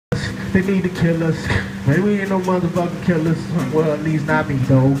they need to kill us. Man, we ain't no motherfucking killers. Well, at least not me,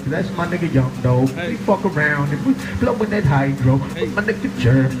 though. That's my nigga Young, though. We fuck around if we blowin' that hydro. My nigga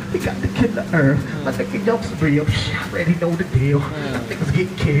Jerv, he got the killer earth. My nigga Young's real. I already know the deal. Niggas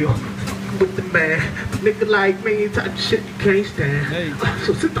get killed. With the man, nigga like me, type of shit you can't stand.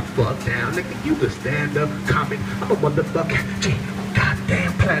 So sit the fuck down, nigga. You can stand up, comic. I'm a motherfucking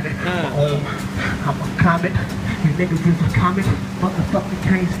goddamn planet. I'm a comet. You niggas is a comet. Motherfucker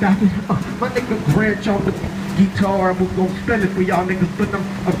can't stop it. My nigga Grinch on the guitar. I'm gonna spell it for y'all niggas, but I'm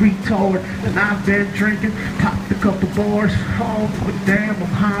a retard. And I've been drinking, popped a couple bars. Oh, but damn, I'm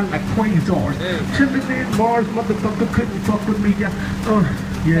high like quasars. Chillin' in Mars, motherfucker couldn't fuck with me.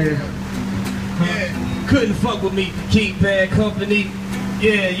 Yeah. Yeah, couldn't fuck with me, keep bad company.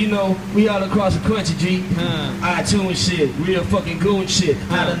 Yeah, you know, we all across the country, G. iTunes shit, real fucking goon shit.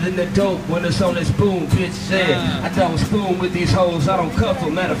 Hotter than the dope when it's on this boom, bitch. Yeah, I don't spoon with these hoes, I don't cuff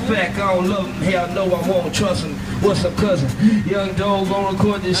them. Matter of fact, I don't love them. Hell no, I won't trust them. What's up, cousin? Young dog gonna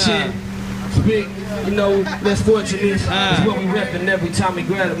record this shit. Speak, you know, less fortunate is what we reppin' every time we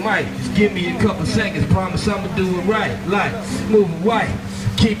grab the mic. Just give me a couple seconds, promise I'ma do it right. Like, moving white.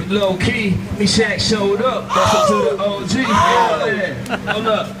 Keep it low key. Me Shaq showed up. That's up to the OG. Yeah. Hold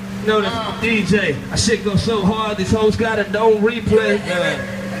up. You know the DJ. I shit go so hard. These hoes got it. Don't replay.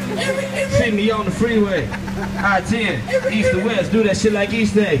 See me on the freeway. I-10. East to west. Do that shit like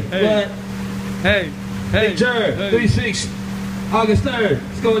East Day. What? Hey. Big Jerv. 36. August 3rd.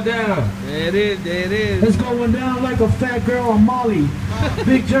 It's going down. There it is. There it is. It's going down like a fat girl on Molly.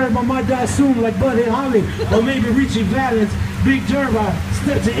 Big Jerv, I might die soon like Buddy Holly. Or maybe reaching balance. Big Jerv, I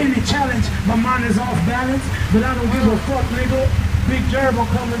step to any challenge. My mind is off balance, but I don't give a fuck, nigga. Big Jerv, I'm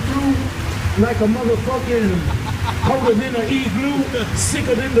coming through like a motherfucking colder than an igloo,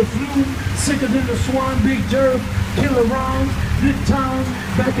 sicker than the flu, sicker than the swan. Big Jerv, killer rounds, good times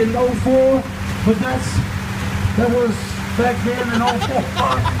back in '04, but that was back then in '04.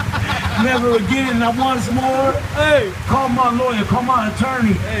 Never again, not once more. Hey, call my lawyer, call my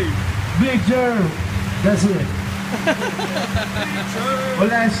attorney. Hey, Big Jerv, that's it. Well,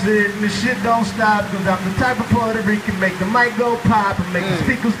 that's it. The shit don't stop, cause I'm the type of Puerto Rican make the mic go pop and make the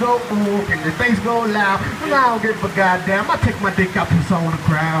speakers go ooh and the bass go loud. Well, I don't give a goddamn. I take my dick out, piss on the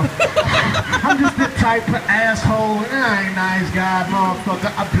crowd. I'm just the type of asshole, and I ain't nice guy,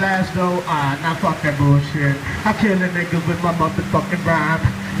 motherfucker. I blast though. Now fuck that bullshit. I kill a nigga with my motherfucking rhyme.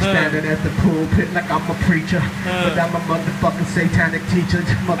 Standing at the pulpit like I'm a preacher, but I'm a motherfucking satanic teacher.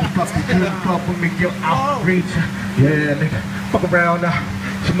 Motherfuckers couldn't fuck with me, you're outreach. Yeah, nigga, fuck around now.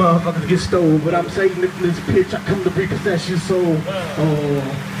 Some motherfuckers get stole, but I'm Satan in this bitch. I come to repossess your soul. Oh,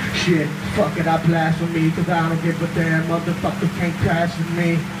 shit, fuck it, I blasphemy, cause I don't give a damn. Motherfucker can't pass with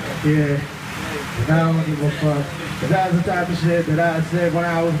me. Yeah, but I don't give a fuck. Cause that's the type of shit that I said when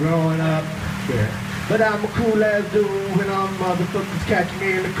I was growing up. Yeah. But I'm a cool ass dude when all motherfuckers catch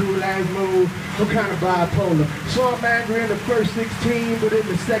me in the cool ass mood. I'm kind of bipolar. So I'm angry in the first 16, but in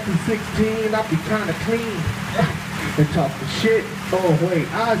the second 16, I'll be kind of clean. And talk the shit. Oh wait,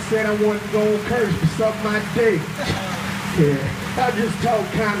 I said I wasn't gonna curse, but suck my dick. Yeah. I just talk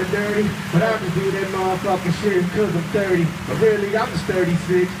kinda dirty, but I just do that motherfucking shit cause I'm 30. But really, I'm just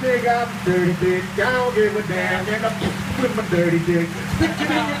 36, nigga, I'm 30, bitch. I don't give a damn, nigga, with my dirty dick. Stick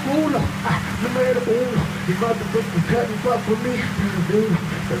it in your cooler, the man of cooler. You motherfuckers couldn't fuck with me, dude.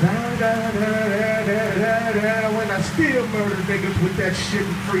 Cause when I still murder niggas with that shit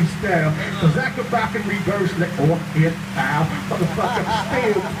in freestyle. Cause I can rock and reverse like, oh, yeah, ow. Motherfucker, I'm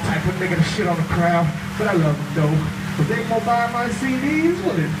still the type of nigga to shit on the crowd. But I love them though. But they won't buy my CDs,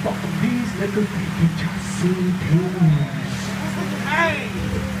 well then fuck them, these niggas get your CDs. Hey!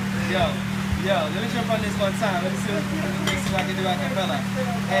 Yo, let me jump on this one time. Let me see what I can do a cappella.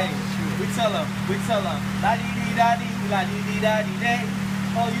 Hey, we tell them, la-dee-dee-da-dee, la-dee-dee-da-dee-day.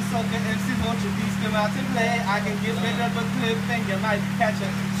 Oh, you sucker MCs, won't you please come out and play? I can get rid of a clip and you might catch a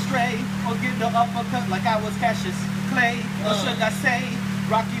stray. Or get the uppercut like I was Cassius Clay. Or should I say,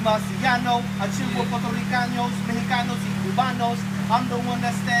 Rocky Marciano, I chill with Puerto Ricanos, Mexicanos y Cubanos. I'm the one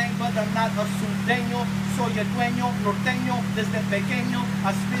that's staying, but I'm not a sureño. Soy el dueño, norteño, desde pequeño.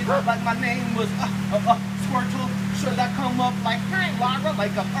 I spit like my name was Squirtle. Should I come up like, hey, Lara,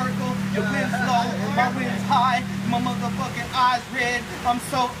 like a Urkel? Your wind's low, my wind's high, my motherfucking eyes red. I'm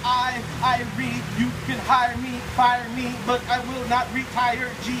so irie. You can hire me, fire me, but I will not retire,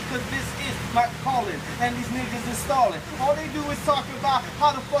 G, cause this is my calling. And these niggas is stalling. All they do is talk about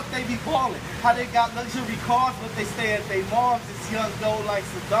how the fuck they be balling. How they got luxury cars, but they stay at their moms. It's young though like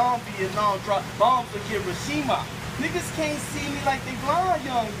Saddam, Vietnam, drop bombs like Hiroshima. Niggas can't see me like they blind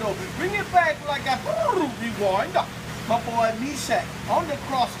young though. Bring it back like I rewind. My boy Meshach, on the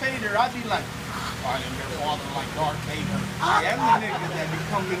crossfader, I be like, I am your father like Darth Vader. I am the nigga that be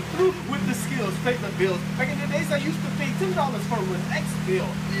coming through with the skills, pay the bills. Back in the days, I used to pay $10 for an X bill.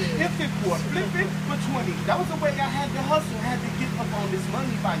 If it for flip it for 20. That was the way I had to hustle. Had to get up on this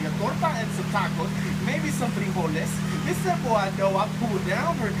money, buy a torta and some tacos, maybe some frijoles. This boy I know I pulled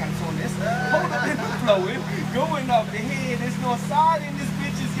down her canzones. Hold up and flowing, going up the head. There's no side in this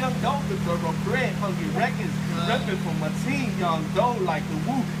bitch is young dough. The thoroughbred, Hungry Records, repping for my team, young dough like the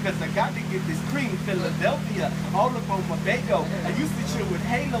woo. Cause I got to get this cream. Philadelphia, all up on my bago. I used to chill with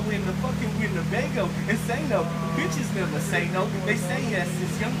Halo in the fucking Winnebago. And say no, bitches never say no. They say yes,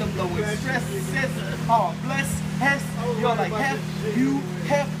 it's young to blow with stress. It says, oh, bless, hess. You're like hef, you,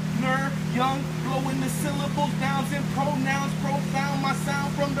 Hefner, young, blowing the syllables, downs and pronouns, profound. My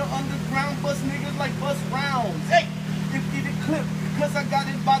sound from the underground, bust niggas like bust rounds. Hey, empty the clip. Cause I got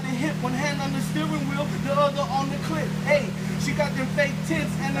it by the hip, one hand on the steering wheel, the other on the clip. Hey, she got them fake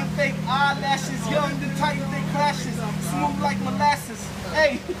tits and them fake eyelashes, young, the tight, they clashes, smooth like molasses.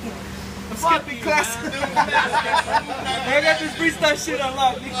 Hey, I'm skipping class. I got this freestyle shit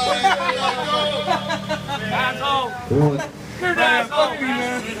unlocked. Asshole. Good asshole,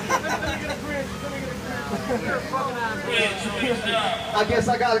 man. I guess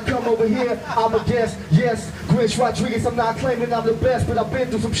I gotta come over here. I'm a guest, yes. Grinch Rodriguez, I'm not claiming I'm the best, but I've been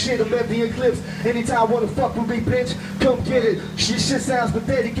through some shit. I'm empty eclipse. Anytime I wanna fuck with me, bitch, come get it. Shit sounds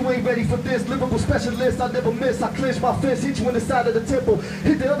pathetic. You ain't ready for this. Livable specialist, I never miss. I clench my fist, hit you in the side of the temple.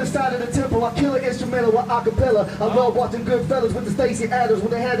 Hit the other side of the temple. I kill an instrumental with acapella. I love watching good fellas with the Stacey Adams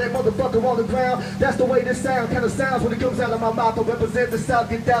when they had that motherfucker on the ground. That's the way this sound kind of sounds when it comes out of my mouth. I represent the South.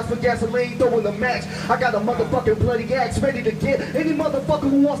 Get down for gasoline, throwing the match. I got a motherfucking bloody axe ready to get any motherfucker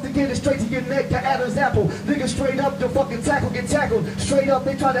who wants to get it straight to your neck to Adam's apple. Niggas straight up, the fucking tackle get tackled. Straight up,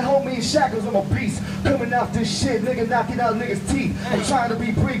 they try to hold me in shackles. I'm a beast coming out this shit, nigga knocking out niggas' teeth. I'm trying to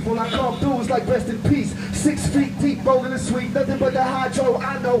be brief. When I come through, it's like rest in peace. 6 feet deep, rolling the sweet, nothing but the hydro.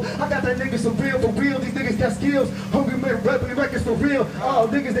 I know I got that niggas for real, for real. These niggas got skills. Hungry men rapping records for real. Oh,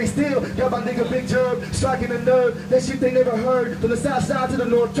 niggas they still got my nigga Big Jerb striking the nerve. That shit they never heard. From the south side to the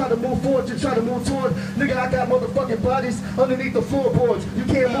north, try to move forward, to try to move toward. Nigga, I got motherfucking bodies underneath the floorboards. You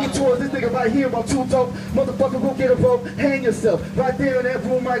can't move towards this nigga right here. I'm too dope. Motherfucker, go get a rope. Hang yourself right there in that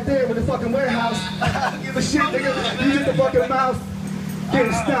room right there in the fucking warehouse. Give a shit, nigga. You just a fucking mouse. Get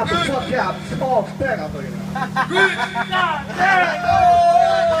it, stop the fuck out. Oh, back. I'm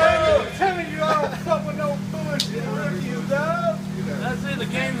telling you, I don't fuck with no bullshit. That's it, the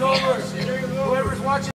game's over. Whoever's watching.